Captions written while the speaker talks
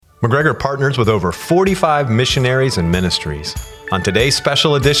McGregor partners with over 45 missionaries and ministries. On today's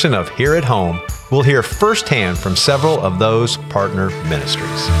special edition of Here at Home, we'll hear firsthand from several of those partner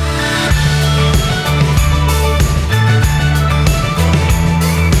ministries.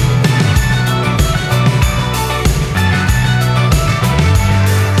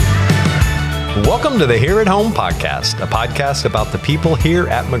 Welcome to the Here at Home podcast, a podcast about the people here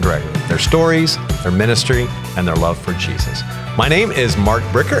at McGregor, their stories, their ministry, and their love for Jesus. My name is Mark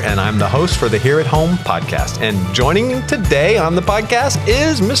Bricker, and I'm the host for the Here at Home podcast. And joining me today on the podcast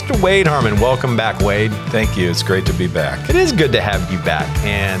is Mr. Wade Harmon. Welcome back, Wade. Thank you. It's great to be back. It is good to have you back.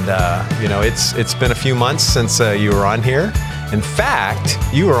 And, it's been a few months since you were on here. In fact,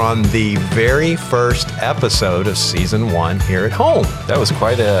 you were on the very first episode of season 1 Here at Home. That was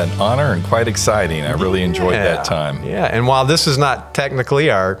quite an honor and quite exciting. I really enjoyed that time. Yeah, and while this is not technically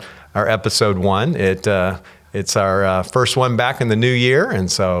our episode 1, it's our first one back in the new year,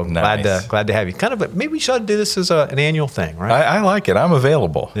 and so nice. glad to have you. Maybe we should do this as an annual thing, right? I like it. I'm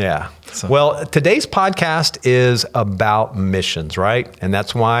available. Yeah. So. Well, today's podcast is about missions, right? And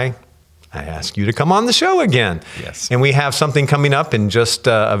that's why I asked you to come on the show again. Yes. And we have something coming up in just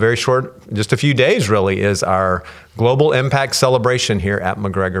a few days, really, is our Global Impact Celebration here at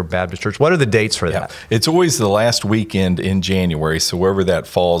McGregor Baptist Church. What are the dates for that? It's always the last weekend in January, so wherever that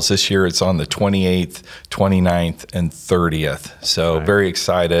falls. This year it's on the 28th, 29th, and 30th. So Very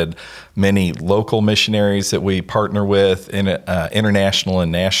excited. Many local missionaries that we partner with, international and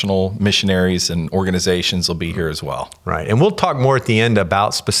national missionaries and organizations will be here as well. Right. And we'll talk more at the end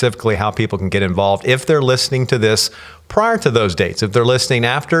about specifically how people can get involved if they're listening to this prior to those dates. If they're listening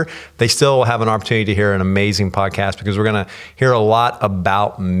after, they still have an opportunity to hear an amazing podcast because we're going to hear a lot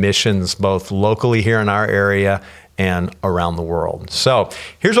about missions, both locally here in our area and around the world. So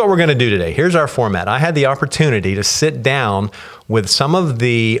here's what we're going to do today. Here's our format. I had the opportunity to sit down with some of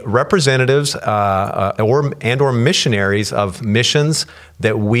the representatives or missionaries of missions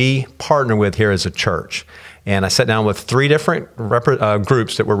that we partner with here as a church. And I sat down with 3 different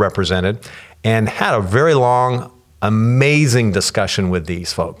groups that were represented and had a very long, amazing discussion with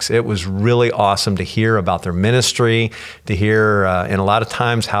these folks. It was really awesome to hear about their ministry, to hear, and a lot of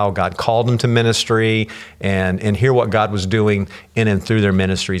times how God called them to ministry, and hear what God was doing in and through their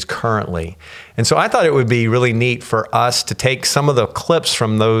ministries currently. And so I thought it would be really neat for us to take some of the clips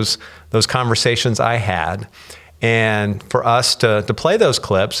from those conversations I had, and for us to play those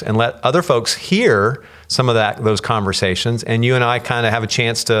clips and let other folks hear some of those conversations, and you and I kind of have a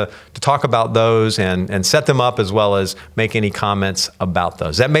chance to talk about those and set them up as well as make any comments about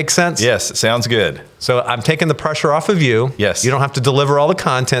those. Does that make sense? Yes, it sounds good. So I'm taking the pressure off of you. Yes. You don't have to deliver all the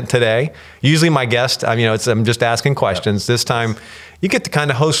content today. Usually my guest, I'm just asking questions. Yep. This time you get to kind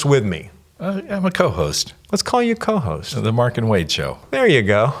of host with me. I'm a co-host. Let's call you co-host. The Mark and Wade Show. There you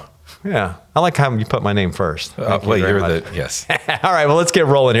go. Yeah. I like how you put my name first. Yes. All right, well, let's get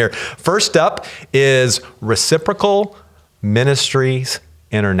rolling here. First up is Reciprocal Ministries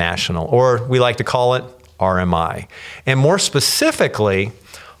International, or we like to call it RMI. And more specifically,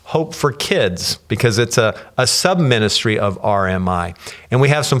 Hope for Kids, because it's a sub-ministry of RMI. And we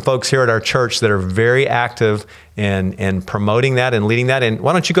have some folks here at our church that are very active in promoting that and leading that. And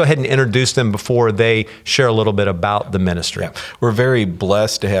why don't you go ahead and introduce them before they share a little bit about the ministry? Yeah. We're very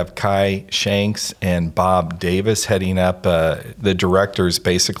blessed to have Kai Shanks and Bob Davis heading up the directors,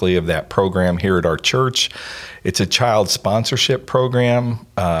 basically, of that program here at our church. It's a child sponsorship program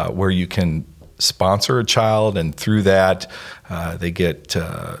where you can sponsor a child, and through that, they get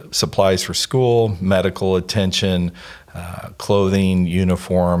supplies for school, medical attention, clothing,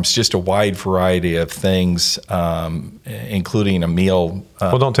 uniforms, just a wide variety of things, including a meal.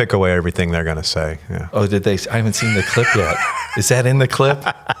 Well, don't take away everything they're going to say. Yeah. Oh, did they? I haven't seen the clip yet. Is that in the clip?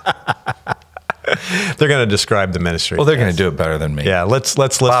 They're going to describe the ministry. Well, they're going to do it better than me. Yeah, let's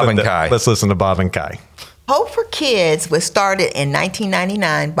listen. Bob and Kai. Let's listen to Bob and Kai. Hope for Kids was started in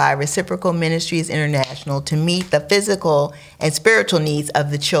 1999 by Reciprocal Ministries International to meet the physical and spiritual needs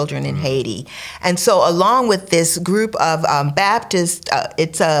of the children in Haiti. And so along with this group of Baptists,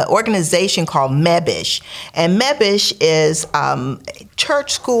 it's an organization called MEBISH. And MEBISH is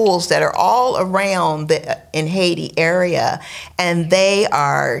church schools that are all around the in Haiti area, and they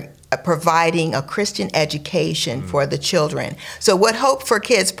are providing a Christian education for the children. So what Hope for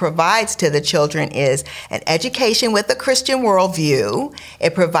Kids provides to the children is an education with a Christian worldview.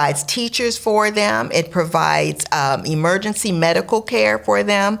 It provides teachers for them. It provides emergency medical care for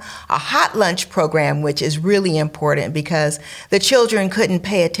them, a hot lunch program, which is really important because the children couldn't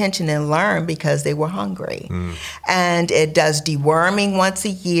pay attention and learn because they were hungry. And it does deworming once a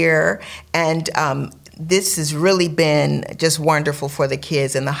year, and this has really been just wonderful for the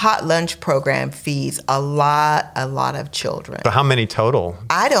kids. And the hot lunch program feeds a lot of children. So how many total?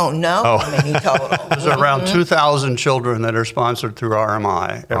 I don't know how many total. There's around 2,000 children that are sponsored through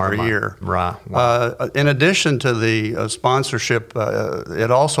RMI every year. Right. Wow. In addition to the sponsorship,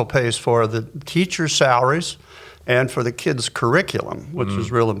 it also pays for the teachers' salaries and for the kids' curriculum, which is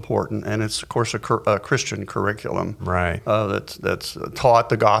real important. And it's, of course, a Christian curriculum. Right. That's taught,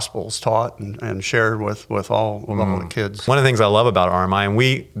 the gospel's taught and shared with all the kids. One of the things I love about RMI,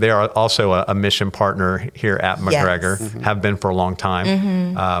 and they are also a mission partner here at McGregor, have been for a long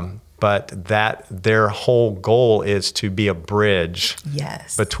time. But that their whole goal is to be a bridge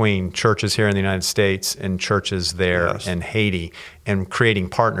between churches here in the United States and churches there in Haiti, and creating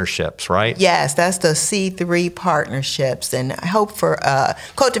partnerships, right? Yes, that's the C3 partnerships. And I hope for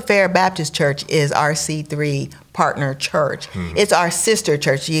Cote d'Ivoire Baptist Church is our C3 partner church. It's our sister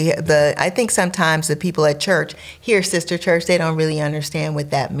church. I think sometimes the people at church hear sister church, they don't really understand what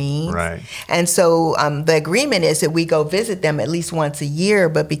that means. Right. And so the agreement is that we go visit them at least once a year,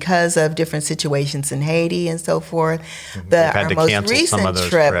 but because of different situations in Haiti and so forth, our most recent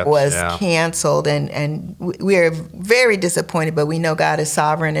trip was canceled, and we are very disappointed, but we know God is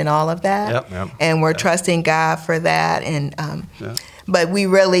sovereign in all of that. And we're trusting God for that. And but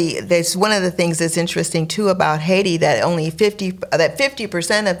there's one of the things that's interesting too about Haiti, that only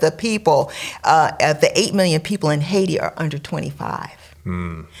 50% of the people, of the 8 million people in Haiti, are under 25.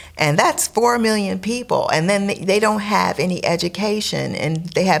 And that's 4 million people. And then they don't have any education and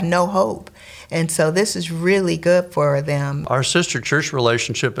they have no hope. And so this is really good for them. Our sister church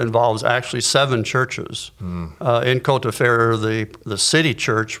relationship involves actually 7 churches. In Cote d'Ivoire, the city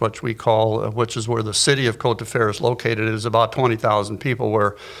church, which we call, which is where the city of Cote d'Ivoire is located, is about 20,000 people,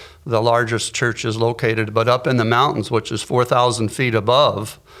 where the largest church is located. But up in the mountains, which is 4,000 feet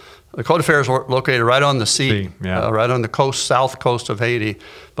above, Cote d'Ivoire is located right on the sea, right on the south coast of Haiti.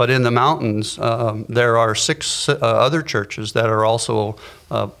 But in the mountains, there are 6 other churches that are also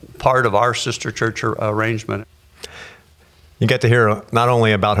part of our sister church arrangement. You get to hear not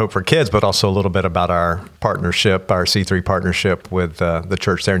only about Hope for Kids, but also a little bit about our partnership, our C3 partnership with the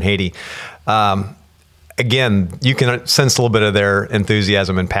church there in Haiti. Again, you can sense a little bit of their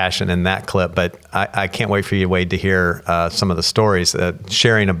enthusiasm and passion in that clip, but I can't wait for you, Wade, to hear some of the stories,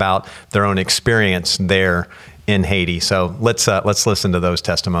 sharing about their own experience there in Haiti. So let's listen to those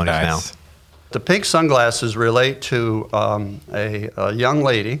testimonies now. The pink sunglasses relate to a young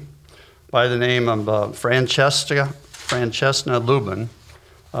lady by the name of Francesca Lubin,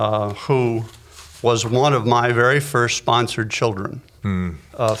 who was one of my very first sponsored children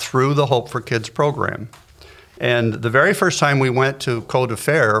through the Hope for Kids program. And the very first time we went to Cote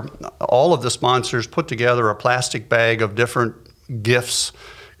d'Ivoire, all of the sponsors put together a plastic bag of different gifts: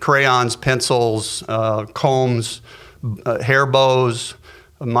 crayons, pencils, combs, hair bows.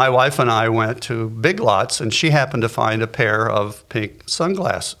 My wife and I went to Big Lots, and she happened to find a pair of pink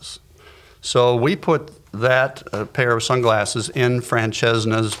sunglasses. So we put that pair of sunglasses in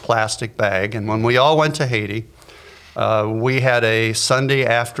Francesca's plastic bag, and when we all went to Haiti, we had a Sunday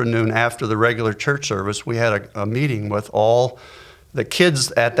afternoon after the regular church service. We had a meeting with all the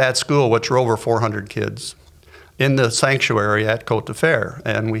kids at that school, which were over 400 kids, in the sanctuary at Cote d'Ivoire.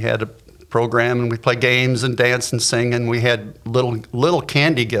 And we had a program, and we played games and dance and sing, and we had little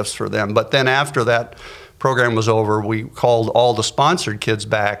candy gifts for them. But then after that program was over, we called all the sponsored kids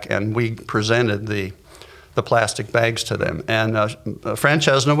back, and we presented the plastic bags to them. And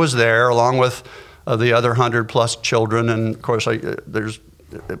Francesca was there along with the other 100+ children, and of course, it was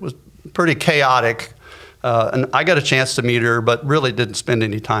pretty chaotic. And I got a chance to meet her, but really didn't spend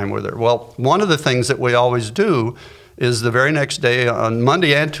any time with her. Well, one of the things that we always do is the very next day, on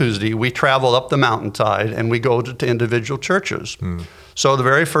Monday and Tuesday, we travel up the mountainside and we go to individual churches. So the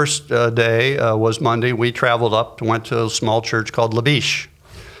very first day was Monday. We traveled up, went to a small church called La Biche.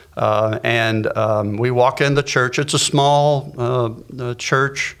 And we walk in the church. It's a small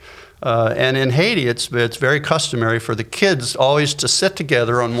church. And in Haiti, it's very customary for the kids always to sit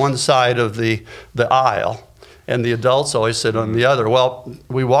together on one side of the aisle, and the adults always sit on the other. Well,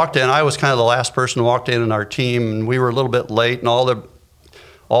 we walked in. I was kind of the last person who walked in our team, and we were a little bit late, and all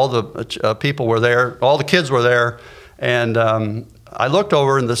the people were there. All the kids were there, and I looked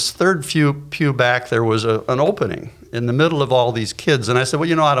over, in this third pew back, there was an opening in the middle of all these kids, and I said,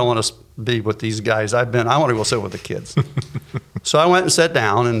 well, I don't want to be with these guys. I want to go sit with the kids. So I went and sat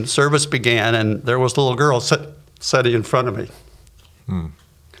down, and service began, and there was a little girl sitting in front of me.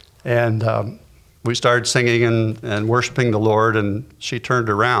 And we started singing and worshiping the Lord, and she turned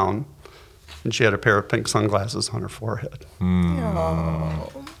around, and she had a pair of pink sunglasses on her forehead.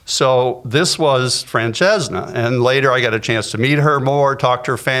 So this was Francesca, and later I got a chance to meet her more, talk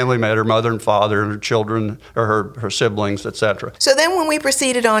to her family, met her mother and father, and her children, or her siblings, etc. So then when we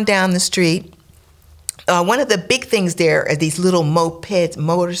proceeded on down the street, one of the big things there are these little mopeds,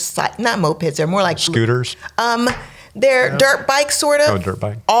 not mopeds, they're more like Scooters? They're dirt bikes, sort of. Oh, dirt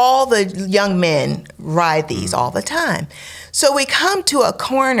bike. All the young men ride these all the time. So we come to a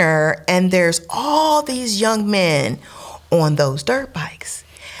corner, and there's all these young men on those dirt bikes.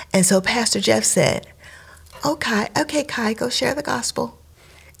 And so Pastor Jeff said, okay, Kai, go share the gospel.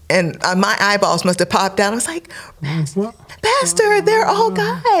 And my eyeballs must have popped out. I was like, Pastor, they're all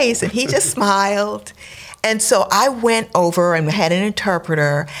guys. And he just smiled. And so I went over and had an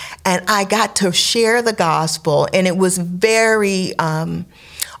interpreter, and I got to share the gospel. And it was very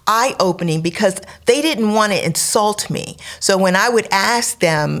eye-opening because they didn't want to insult me. So when I would ask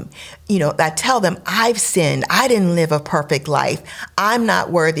them, I tell them, I've sinned. I didn't live a perfect life. I'm not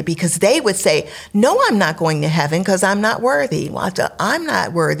worthy, because they would say, no, I'm not going to heaven because I'm not worthy. Well, I said, I'm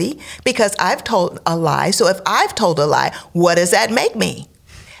not worthy because I've told a lie. So if I've told a lie, what does that make me?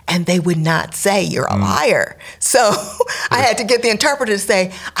 And they would not say, you're a liar. So I had to get the interpreter to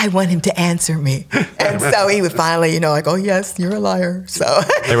say, I want him to answer me. And so he would finally, oh, yes, you're a liar. So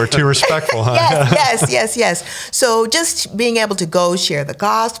they were too respectful, huh? Yes. So just being able to go share the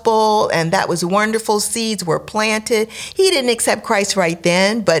gospel, and that was wonderful. Seeds were planted. He didn't accept Christ right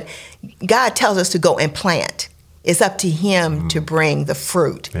then, but God tells us to go and plant. It's up to him to bring the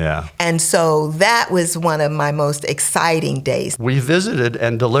fruit. Yeah. And so that was one of my most exciting days. We visited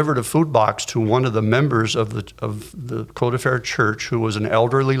and delivered a food box to one of the members of the Côte d'Ivoire church, who was an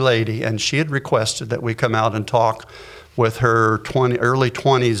elderly lady, and she had requested that we come out and talk with her early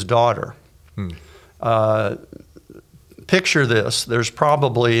 20s daughter. Picture this. There's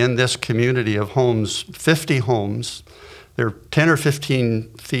probably in this community of homes, 50 homes. They're 10 or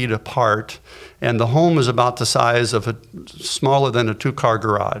 15 feet apart, and the home is about the size of smaller than a two-car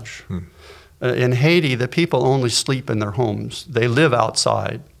garage. In Haiti, the people only sleep in their homes. They live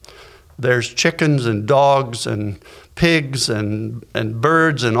outside. There's chickens and dogs and pigs and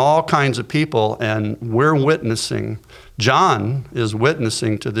birds and all kinds of people, and we're witnessing. John is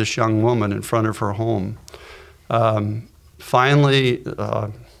witnessing to this young woman in front of her home. Finally,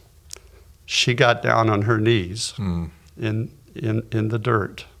 she got down on her knees in the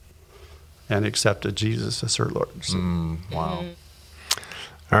dirt and accepted Jesus as her Lord. Wow.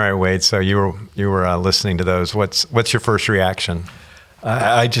 All right, Wade. So you were listening to those. What's your first reaction?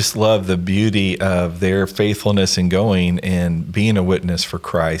 I just love the beauty of their faithfulness in going and being a witness for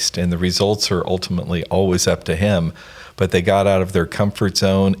Christ, and the results are ultimately always up to Him. But they got out of their comfort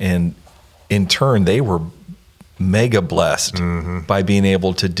zone, and in turn, they were mega blessed by being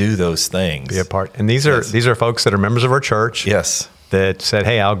able to do those things. Be a part. And these are folks that are members of our church. Yes. That said,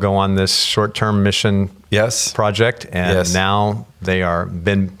 hey, I'll go on this short-term mission project. And now they are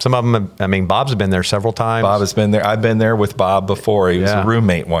some of them, Bob's been there several times. Bob has been there. I've been there with Bob before. He was a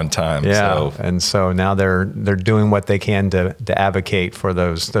roommate one time. Yeah. And so now they're doing what they can to advocate for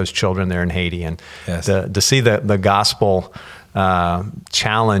those children there in Haiti. And to see the gospel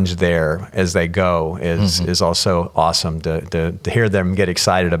challenge there as they go is also awesome to hear them get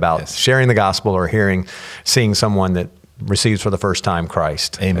excited about sharing the gospel or seeing someone that receives for the first time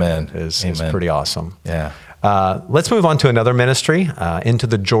Christ. Amen. Is pretty awesome. Yeah. Let's move on to another ministry, Into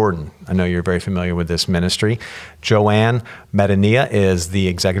the Jordan. I know you're very familiar with this ministry. Joanne Medania is the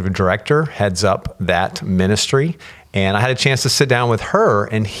executive director, heads up that ministry. And I had a chance to sit down with her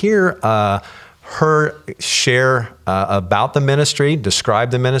and hear her share about the ministry,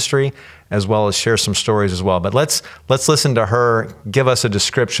 describe the ministry, as well as share some stories as well. But let's listen to her give us a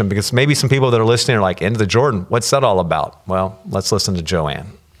description, because maybe some people that are listening are like, Into the Jordan, what's that all about? Well, let's listen to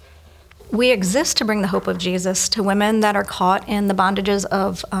Joanne. We exist to bring the hope of Jesus to women that are caught in the bondages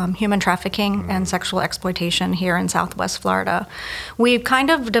of human trafficking and sexual exploitation here in Southwest Florida. We've kind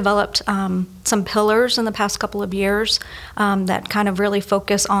of developed some pillars in the past couple of years that kind of really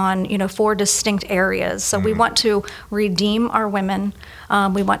focus on 4 distinct areas. So we want to redeem our women.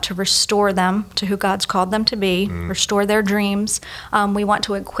 We want to restore them to who God's called them to be, restore their dreams. We want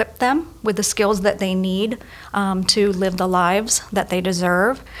to equip them with the skills that they need to live the lives that they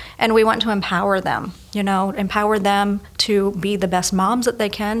deserve. And we want to empower them, empower them to be the best moms that they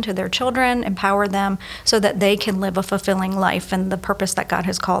can to their children, empower them so that they can live a fulfilling life and the purpose that God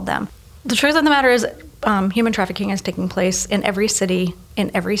has called them. The truth of the matter is human trafficking is taking place in every city, in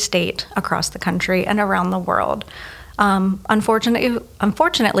every state across the country and around the world.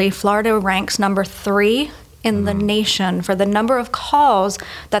 Unfortunately, Florida ranks number 3 in the nation for the number of calls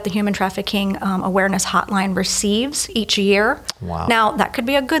that the Human Trafficking Awareness Hotline receives each year. Wow. Now, that could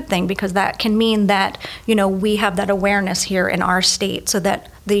be a good thing because that can mean that, we have that awareness here in our state so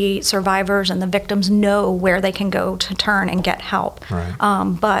that the survivors and the victims know where they can go to turn and get help. Right.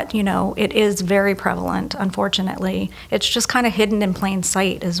 But, it is very prevalent, unfortunately. It's just kind of hidden in plain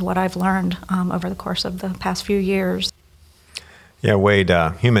sight is what I've learned over the course of the past few years. Yeah, Wade,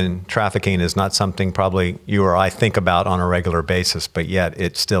 human trafficking is not something probably you or I think about on a regular basis, but yet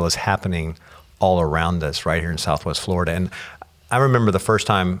it still is happening all around us right here in Southwest Florida. And I remember the first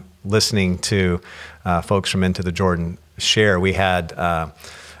time listening to folks from Into the Jordan share. We had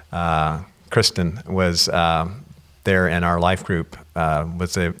Kristen was there in our life group,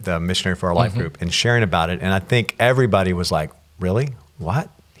 was the missionary for our life group, and sharing about it. And I think everybody was like, really? What?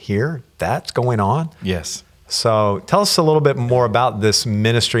 Here? That's going on? Yes. So tell us a little bit more about this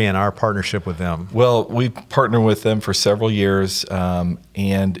ministry and our partnership with them. Well, we've partnered with them for several years, and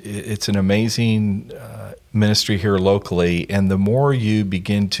it's an amazing ministry here locally. And the more you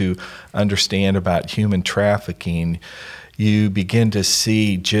begin to understand about human trafficking, you begin to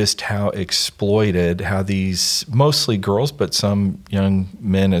see just how exploited, how these mostly girls, but some young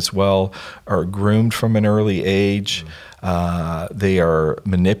men as well, are groomed from an early age. They are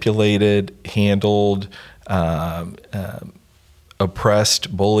manipulated, handled,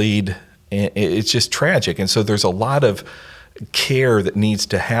 oppressed, bullied, and it's just tragic. And so there's a lot of care that needs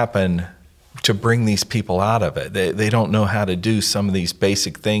to happen to bring these people out of it. They don't know how to do some of these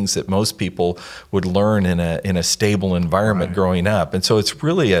basic things that most people would learn in a stable environment growing up. And so it's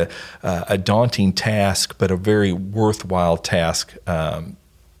really a daunting task, but a very worthwhile task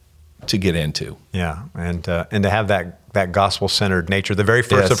to get into. Yeah, and to have that gospel-centered nature. The very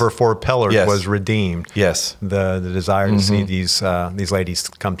first of her four pillars was redeemed. Yes. The desire to see these ladies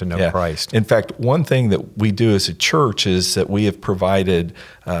come to know Christ. In fact, one thing that we do as a church is that we have provided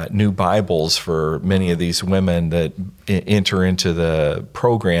new Bibles for many of these women that enter into the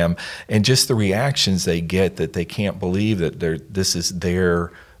program, and just the reactions they get that they can't believe that this is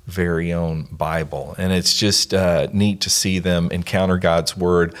their very own Bible. And it's just neat to see them encounter God's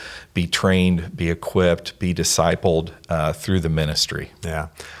Word, be trained, be equipped, be discipled through the ministry. Yeah.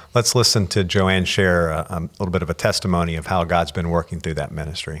 Let's listen to Joanne share a little bit of a testimony of how God's been working through that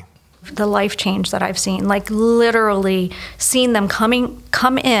ministry. The life change that I've seen, like literally seeing them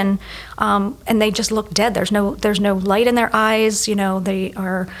come in, and they just look dead. There's no light in their eyes. They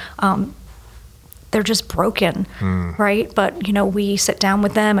are they're just broken, right? But, we sit down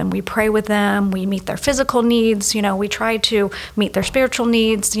with them and we pray with them. We meet their physical needs. We try to meet their spiritual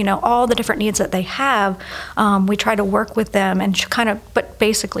needs, all the different needs that they have. We try to work with them and but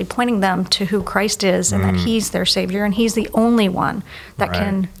basically pointing them to who Christ is and that He's their Savior and He's the only one that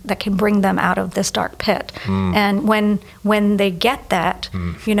can bring them out of this dark pit. And when they get that,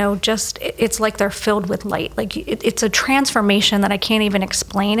 it's like they're filled with light. Like it's a transformation that I can't even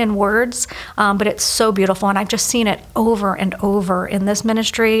explain in words, but it's so beautiful, and I've just seen it over and over in this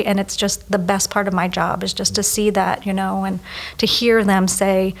ministry, and it's just the best part of my job is just to see that, and to hear them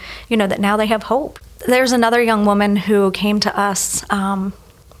say, that now they have hope. There's another young woman who came to us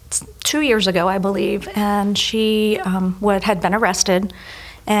 2 years ago, I believe, and she had been arrested.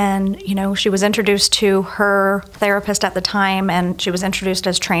 And, she was introduced to her therapist at the time, and she was introduced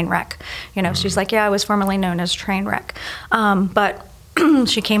as Trainwreck. She's like, yeah, I was formerly known as Trainwreck. But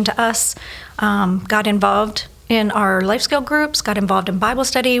she came to us, got involved in our life skill groups, got involved in Bible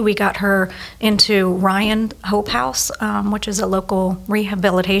study. We got her into Ryan Hope House, which is a local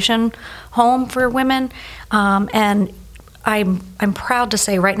rehabilitation home for women. And I'm proud to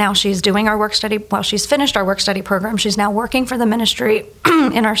say right now she's doing our work study. Well, she's finished our work study program. She's now working for the ministry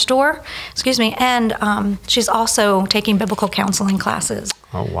in our store, and she's also taking biblical counseling classes.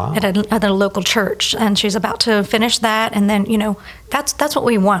 Oh, wow. At a local church, and she's about to finish that, and then that's what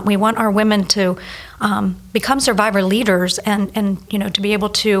we want. We want our women to become survivor leaders, and to be able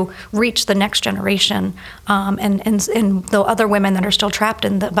to reach the next generation, and the other women that are still trapped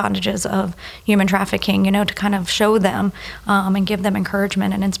in the bondages of human trafficking. To kind of show them and give them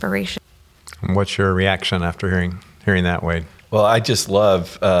encouragement and inspiration. And what's your reaction after hearing that, Wade? Well, I just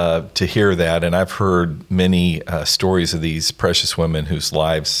love to hear that, and I've heard many stories of these precious women whose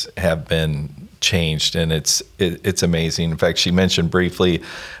lives have been changed, and it's amazing. In fact, she mentioned briefly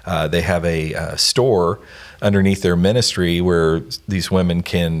they have a store underneath their ministry where these women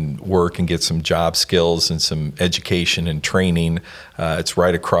can work and get some job skills and some education and training. It's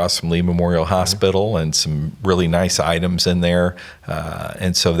right across from Lee Memorial Hospital, and some really nice items in there.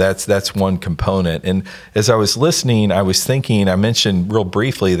 And so that's one component. And as I was listening, I was thinking, I mentioned real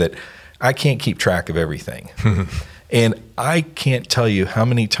briefly that I can't keep track of everything. And I can't tell you how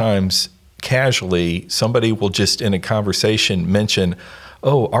many times casually somebody will just in a conversation mention,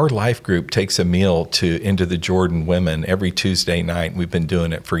 oh, our life group takes a meal to Into the Jordan women every Tuesday night. We've been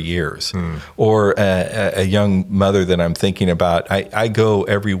doing it for years. Or a young mother that I'm thinking about, I go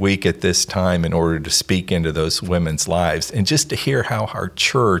every week at this time in order to speak into those women's lives. And just to hear how our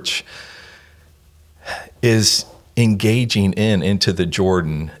church is engaging into the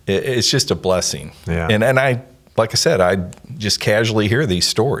Jordan, it's just a blessing. Yeah. And I, like I said, I just casually hear these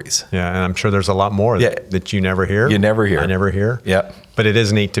stories. Yeah, and I'm sure there's a lot more that you never hear. You never hear. I never hear. Yep. But it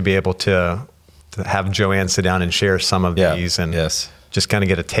is neat to be able to have Joanne sit down and share some of these and just kind of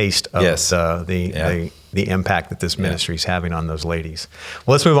get a taste of the impact that this ministry is having on those ladies.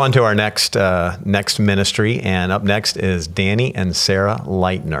 Well, let's move on to our next ministry. And up next is Danny and Sarah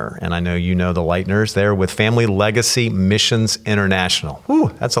Leitner. And I know you know the Leitners. They're with Family Legacy Missions International. Whew,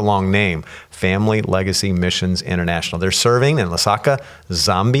 that's a long name. Family Legacy Missions International. They're serving in Lusaka,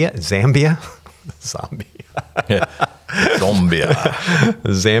 Zambia.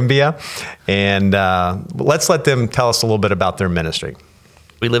 And let's let them tell us a little bit about their ministry.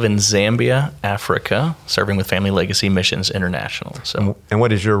 We live in Zambia, Africa, serving with Family Legacy Missions International. So, and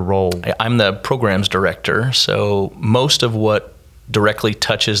what is your role? I'm the programs director. So most of what directly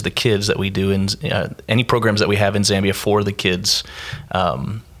touches the kids that we do in any programs that we have in Zambia for the kids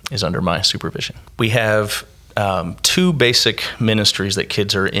is under my supervision. We have two basic ministries that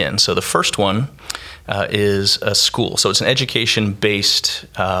kids are in. So the first one is a school. So it's an education-based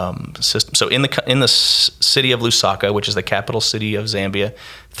system. So in the city of Lusaka, which is the capital city of Zambia,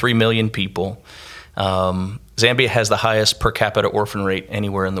 3 million people, Zambia has the highest per capita orphan rate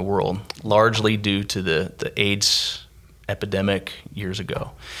anywhere in the world, largely due to the AIDS epidemic years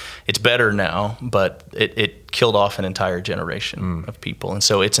ago. It's better now, but it killed off an entire generation of people. And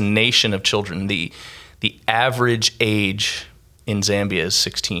so it's a nation of children. The average age in Zambia is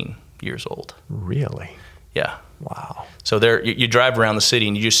 16 years old. Really? Yeah. Wow. So there, you drive around the city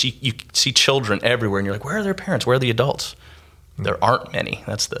and you see children everywhere, and you're like, where are their parents? Where are the adults? There aren't many.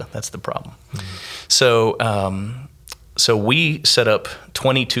 That's the problem. So we set up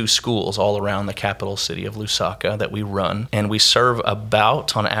 22 schools all around the capital city of Lusaka that we run, and we serve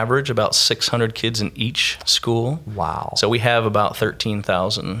on average, about 600 kids in each school. Wow. So we have about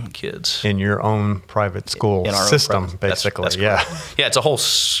 13,000 kids. In your own private school system, basically. That's yeah, it's a whole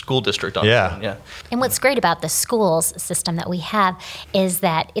school district on yeah. And what's great about the schools system that we have is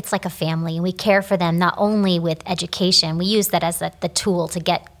that it's like a family, and we care for them not only with education. We use that as the tool to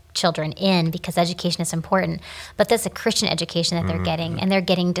get children in because education is important, but that's a Christian education that they're getting, and they're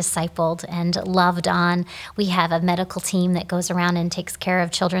getting discipled and loved on. We have a medical team that goes around and takes care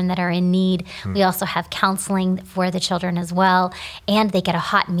of children that are in need. We also have counseling for the children as well, and they get a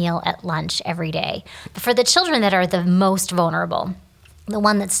hot meal at lunch every day. But for the children that are the most vulnerable, the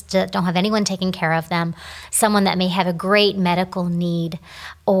one that don't have anyone taking care of them, someone that may have a great medical need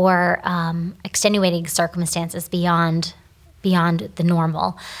or extenuating circumstances beyond the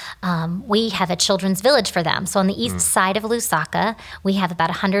normal. We have a children's village for them. So on the east side of Lusaka, we have about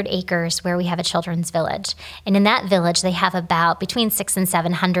 100 acres where we have a children's village. And in that village, they have about between 600 and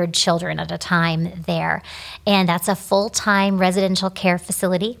 700 children at a time there. And that's a full-time residential care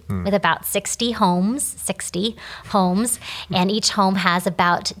facility with about 60 homes. And each home has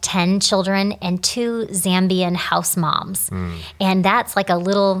about 10 children and 2 Zambian house moms. And that's like a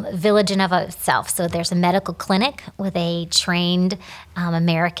little village in of itself. So there's a medical clinic with a trained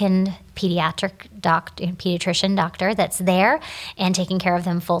American pediatrician doctor that's there and taking care of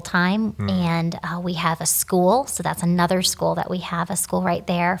them full time. And we have a school, so that's another school that we have, a school right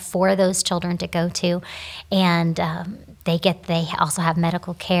there for those children to go to. And they also have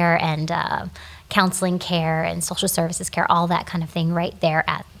medical care and counseling care and social services care, all that kind of thing right there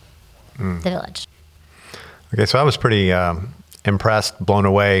at the village. Okay, so I was pretty impressed, blown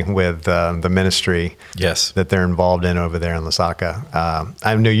away with the ministry that they're involved in over there in Lusaka.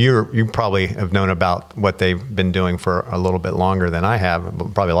 I know you probably have known about what they've been doing for a little bit longer than I have,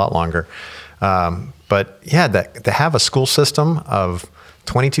 probably a lot longer. But yeah, to have a school system of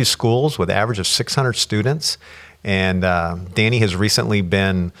 22 schools with an average of 600 students, and Danny has recently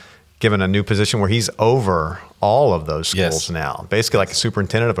been given a new position where he's over all of those schools now, basically like a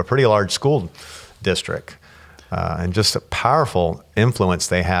superintendent of a pretty large school district. And just a powerful influence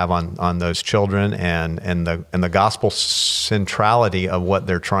they have on those children and the gospel centrality of what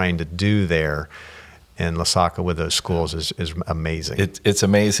they're trying to do there in Lusaka with those schools is amazing. It's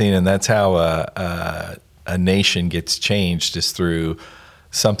amazing, and that's how a nation gets changed, is through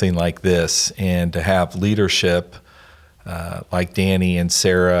something like this, and to have leadership like Danny and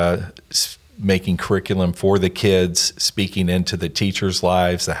Sarah making curriculum for the kids, speaking into the teachers'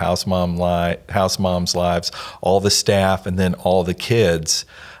 lives, the house moms' lives, all the staff, and then all the kids.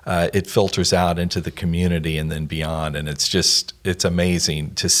 It filters out into the community and then beyond. And it's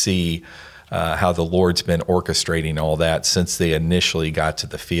amazing to see how the Lord's been orchestrating all that since they initially got to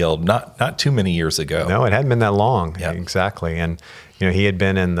the field, not too many years ago. No, it hadn't been that long. Yep. Exactly. And he had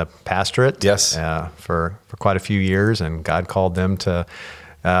been in the pastorate for quite a few years, and God called them to.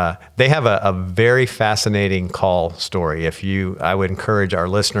 They have a very fascinating call story. I would encourage our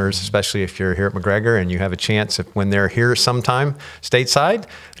listeners, especially if you're here at McGregor and you have a chance, when they're here sometime stateside,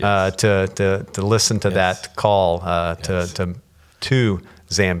 to listen to that call to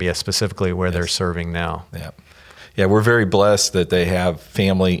Zambia specifically, where they're serving now. Yeah, we're very blessed that they have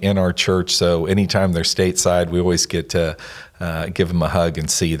family in our church. So anytime they're stateside, we always get to give them a hug and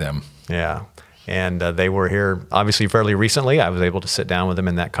see them. Yeah. And they were here obviously fairly recently. I was able to sit down with them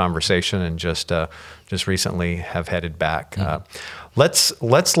in that conversation, and just recently have headed back. Let's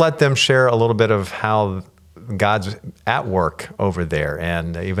let them share a little bit of how God's at work over there.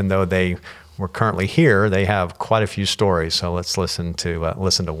 And even though they were currently here, they have quite a few stories. So let's listen to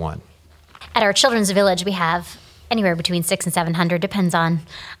one. At our children's village, we have anywhere between 600 and 700, depends on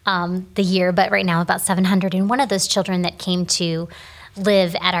the year, but right now about 700. And one of those children that came to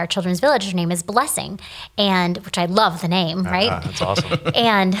live at our children's village, her name is Blessing, and which I love the name, right? That's awesome.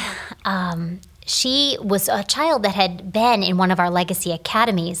 And she was a child that had been in one of our legacy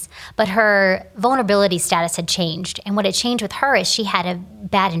academies, but her vulnerability status had changed. And what had changed with her is she had a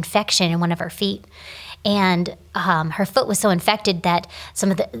bad infection in one of her feet. And her foot was so infected that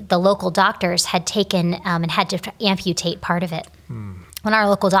some of the local doctors had taken and had to amputate part of it. When our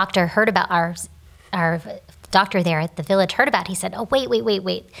local doctor heard about our doctor there at the village heard about it, he said, "Oh,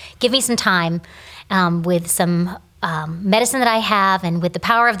 wait. Give me some time with some medicine that I have and with the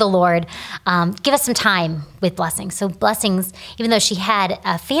power of the Lord. Give us some time with Blessing." So Blessings, even though she had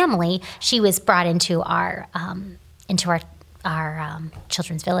a family, she was brought into our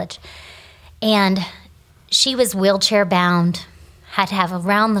children's village. And she was wheelchair bound, had to have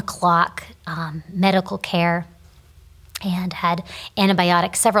around-the-clock medical care, and had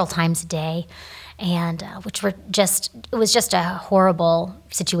antibiotics several times a day. And it was just a horrible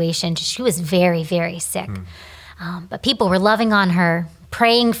situation. She was very, very sick. But people were loving on her,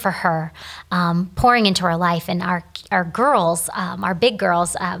 praying for her, pouring into her life. And our girls, our big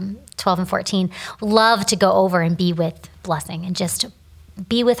girls, 12 and 14, loved to go over and be with Blessing and just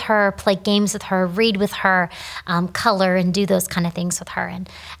be with her, play games with her, read with her, color, and do those kind of things with her. And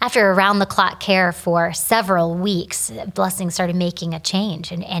after around-the-clock care for several weeks, Blessing started making a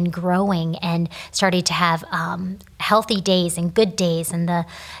change and growing, and started to have healthy days and good days. And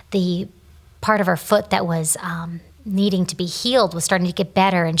the part of her foot that was needing to be healed was starting to get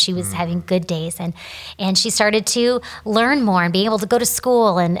better, and she was having good days. And she started to learn more and be able to go to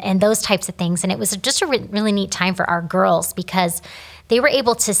school and those types of things. And it was just a really neat time for our girls, because they were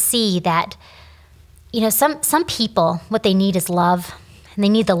able to see that, some people, what they need is love, and they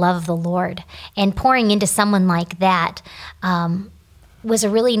need the love of the Lord. And pouring into someone like that was a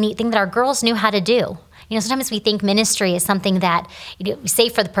really neat thing that our girls knew how to do. Sometimes we think ministry is something that we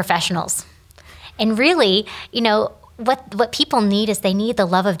save for the professionals. And really, what people need is they need the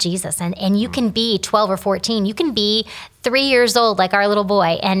love of Jesus. And you can be 12 or 14. You can be 3 years old, like our little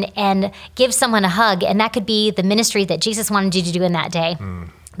boy, and give someone a hug. And that could be the ministry that Jesus wanted you to do in that day.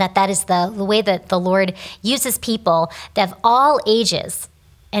 That is the way that the Lord uses people that have all ages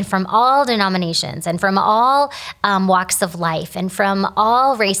and from all denominations and from all walks of life and from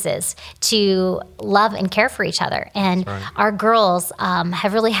all races to love and care for each other. And our girls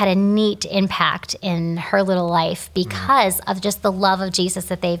have really had a neat impact in her little life because of just the love of Jesus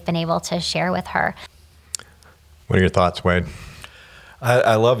that they've been able to share with her. What are your thoughts, Wade?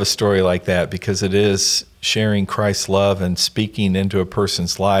 I love a story like that, because it is sharing Christ's love and speaking into a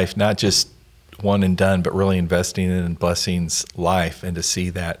person's life, not just one and done, but really investing in Blessing's life and to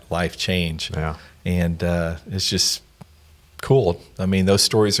see that life change. Yeah. And it's just cool. I mean, those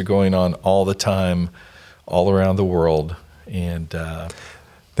stories are going on all the time, all around the world. And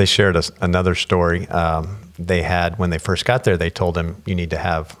they shared another story. They had, when they first got there, they told them, "You need to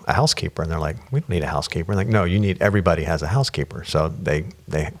have a housekeeper." And they're like, "We don't need a housekeeper." And like, "No, everybody has a housekeeper." So they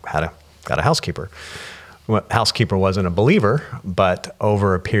got a housekeeper. Well, housekeeper wasn't a believer, but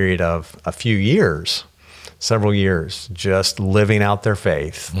over a period of a few years, several years, just living out their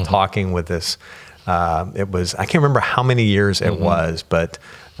faith, talking with this. I can't remember how many years it was, but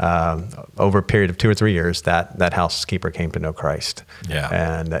over a period of 2 or 3 years, that housekeeper came to know Christ. Yeah.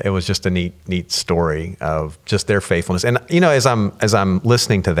 And it was just a neat story of just their faithfulness. And as I'm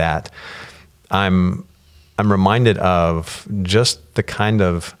listening to that, I'm reminded of just the kind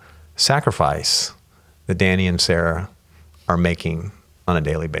of sacrifice that Danny and Sarah are making on a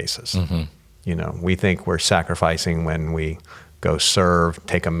daily basis. Mm-hmm. We think we're sacrificing when we go serve,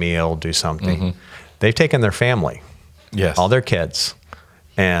 take a meal, do something. Mm-hmm. They've taken their family, yes, all their kids,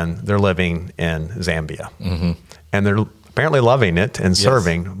 and they're living in Zambia. Mm-hmm. And they're apparently loving it and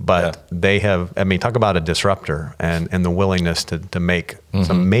serving, but they have, talk about a disruptor and the willingness to make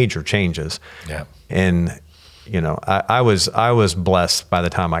some major changes. Yeah. And, I was blessed by the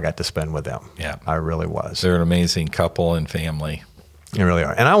time I got to spend with them. Yeah. I really was. They're an amazing couple and family. They really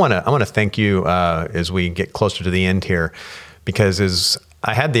are. And I want to thank you as we get closer to the end here, because as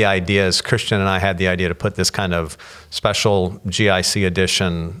Christian and I had the idea to put this kind of special GIC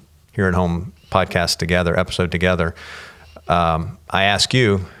edition Here at Home podcast episode together, I asked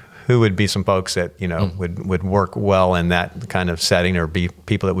you who would be some folks that would work well in that kind of setting, or be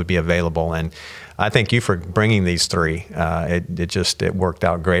people that would be available. And I thank you for bringing these three. It worked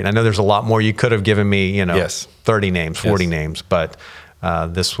out great. I know there's a lot more. You could have given me 30 names, 40 names, but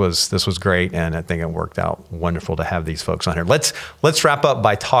this was great, and I think it worked out wonderful to have these folks on here. Let's wrap up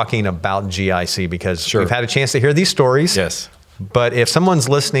by talking about GIC, because we've had a chance to hear these stories. Yes. But if someone's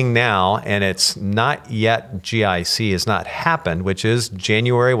listening now and it's not yet, GIC has not happened, which is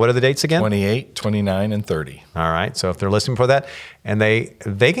January, what are the dates again? 28, 29, and 30. All right. So if they're listening for that, and they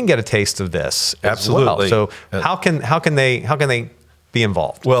can get a taste of this Absolutely. as well. So how can they be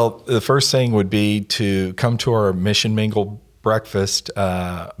involved? Well, the first thing would be to come to our Mission Mingle breakfast.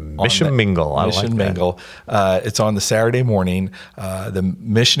 Mission Mingle. I Mission like Mingle. It's on the Saturday morning. The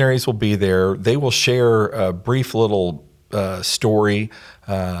missionaries will be there. They will share a brief little story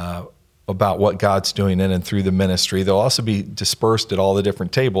about what God's doing in and through the ministry. They'll also be dispersed at all the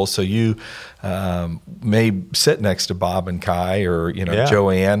different tables, so you may sit next to Bob and Kai or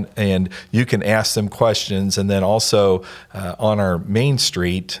Joanne, and you can ask them questions. And then also on our main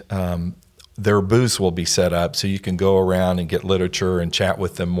street, their booths will be set up so you can go around and get literature and chat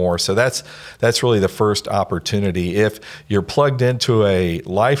with them more. So that's really the first opportunity. If you're plugged into a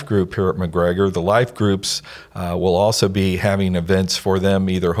life group here at McGregor, the life groups will also be having events for them,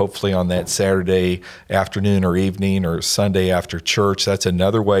 either hopefully on that Saturday afternoon or evening, or Sunday after church. That's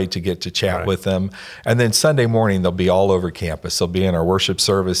another way to get to chat with them. And then Sunday morning, they'll be all over campus. They'll be in our worship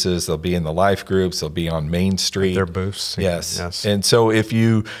services. They'll be in the life groups. They'll be on Main Street. Their booths. Yes. And so if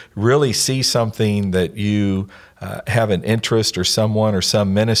you really see something that you have an interest, or someone or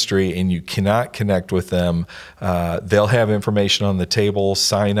some ministry, and you cannot connect with them, they'll have information on the table,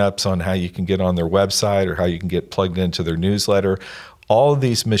 sign-ups on how you can get on their website or how you can get plugged into their newsletter. All of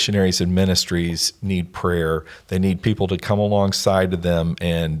these missionaries and ministries need prayer. They need people to come alongside of them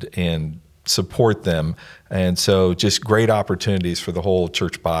and support them. And so just great opportunities for the whole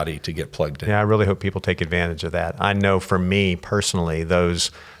church body to get plugged in. Yeah, I really hope people take advantage of that. I know for me personally,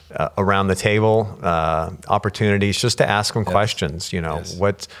 those around the table opportunities just to ask them questions.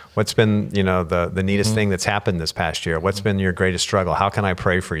 What's been the neatest thing that's happened this past year? What's been your greatest struggle? How can I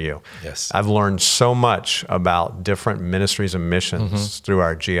pray for you? Yes. I've learned so much about different ministries and missions through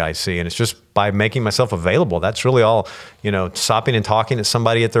our GIC, and it's just by making myself available. That's really all. Stopping and talking to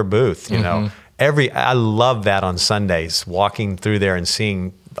somebody at their booth. I love that on Sundays, walking through there and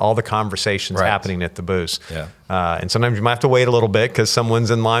seeing all the conversations happening at the booths. Yeah. And sometimes you might have to wait a little bit because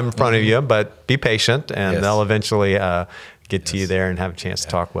someone's in line in front of you, but be patient, and they'll eventually get to you there and have a chance to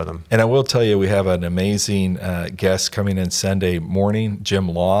talk with them. And I will tell you, we have an amazing guest coming in Sunday morning, Jim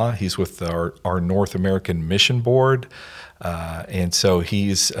Law. He's with our North American Mission Board. And so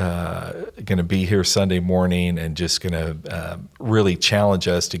he's going to be here Sunday morning and just going to really challenge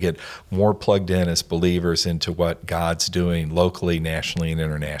us to get more plugged in as believers into what God's doing locally, nationally, and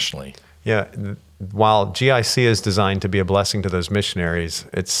internationally. Yeah. While GIC is designed to be a blessing to those missionaries,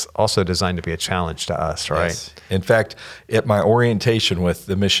 it's also designed to be a challenge to us, right? Yes. In fact, at my orientation with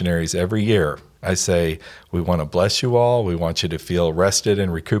the missionaries every year, I say, we want to bless you all. We want you to feel rested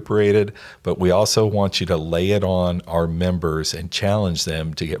and recuperated, but we also want you to lay it on our members and challenge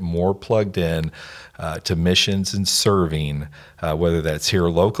them to get more plugged in to missions and serving, whether that's here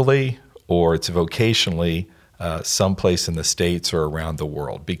locally or it's vocationally someplace in the States or around the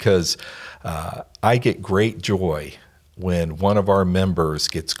world. Because I get great joy when one of our members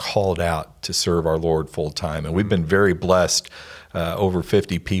gets called out to serve our Lord full time. And we've been very blessed. Over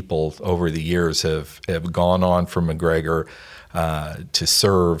 50 people over the years have gone on from McGregor to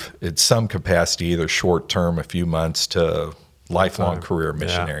serve in some capacity, either short term, a few months, to lifelong career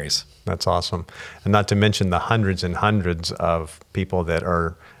missionaries. Yeah, that's awesome. And not to mention the hundreds and hundreds of people that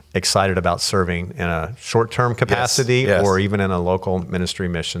are excited about serving in a short-term capacity Yes. or even in a local ministry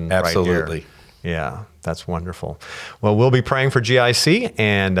mission Absolutely. right here. Yeah, that's wonderful. Well, we'll be praying for GIC,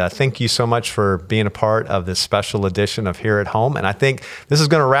 and thank you so much for being a part of this special edition of Here at Home. And I think this is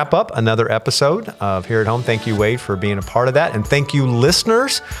going to wrap up another episode of Here at Home. Thank you, Wade, for being a part of that. And thank you,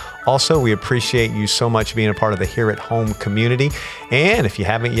 listeners. Also, we appreciate you so much being a part of the Here at Home community. And if you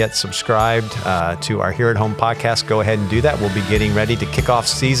haven't yet subscribed to our Here at Home podcast, go ahead and do that. We'll be getting ready to kick off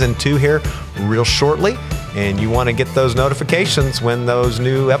season 2 here real shortly. And you want to get those notifications when those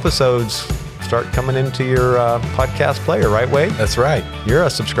new episodes start coming into your podcast player, right, Wade? That's right. You're a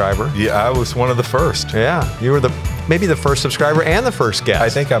subscriber. Yeah, I was one of the first. Yeah, you were maybe the first subscriber and the first guest. I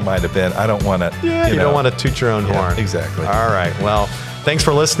think I might have been. I don't want to. Yeah, you don't want to toot your own horn. Exactly. All right. Well, thanks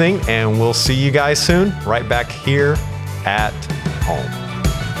for listening, and we'll see you guys soon, right back here at home.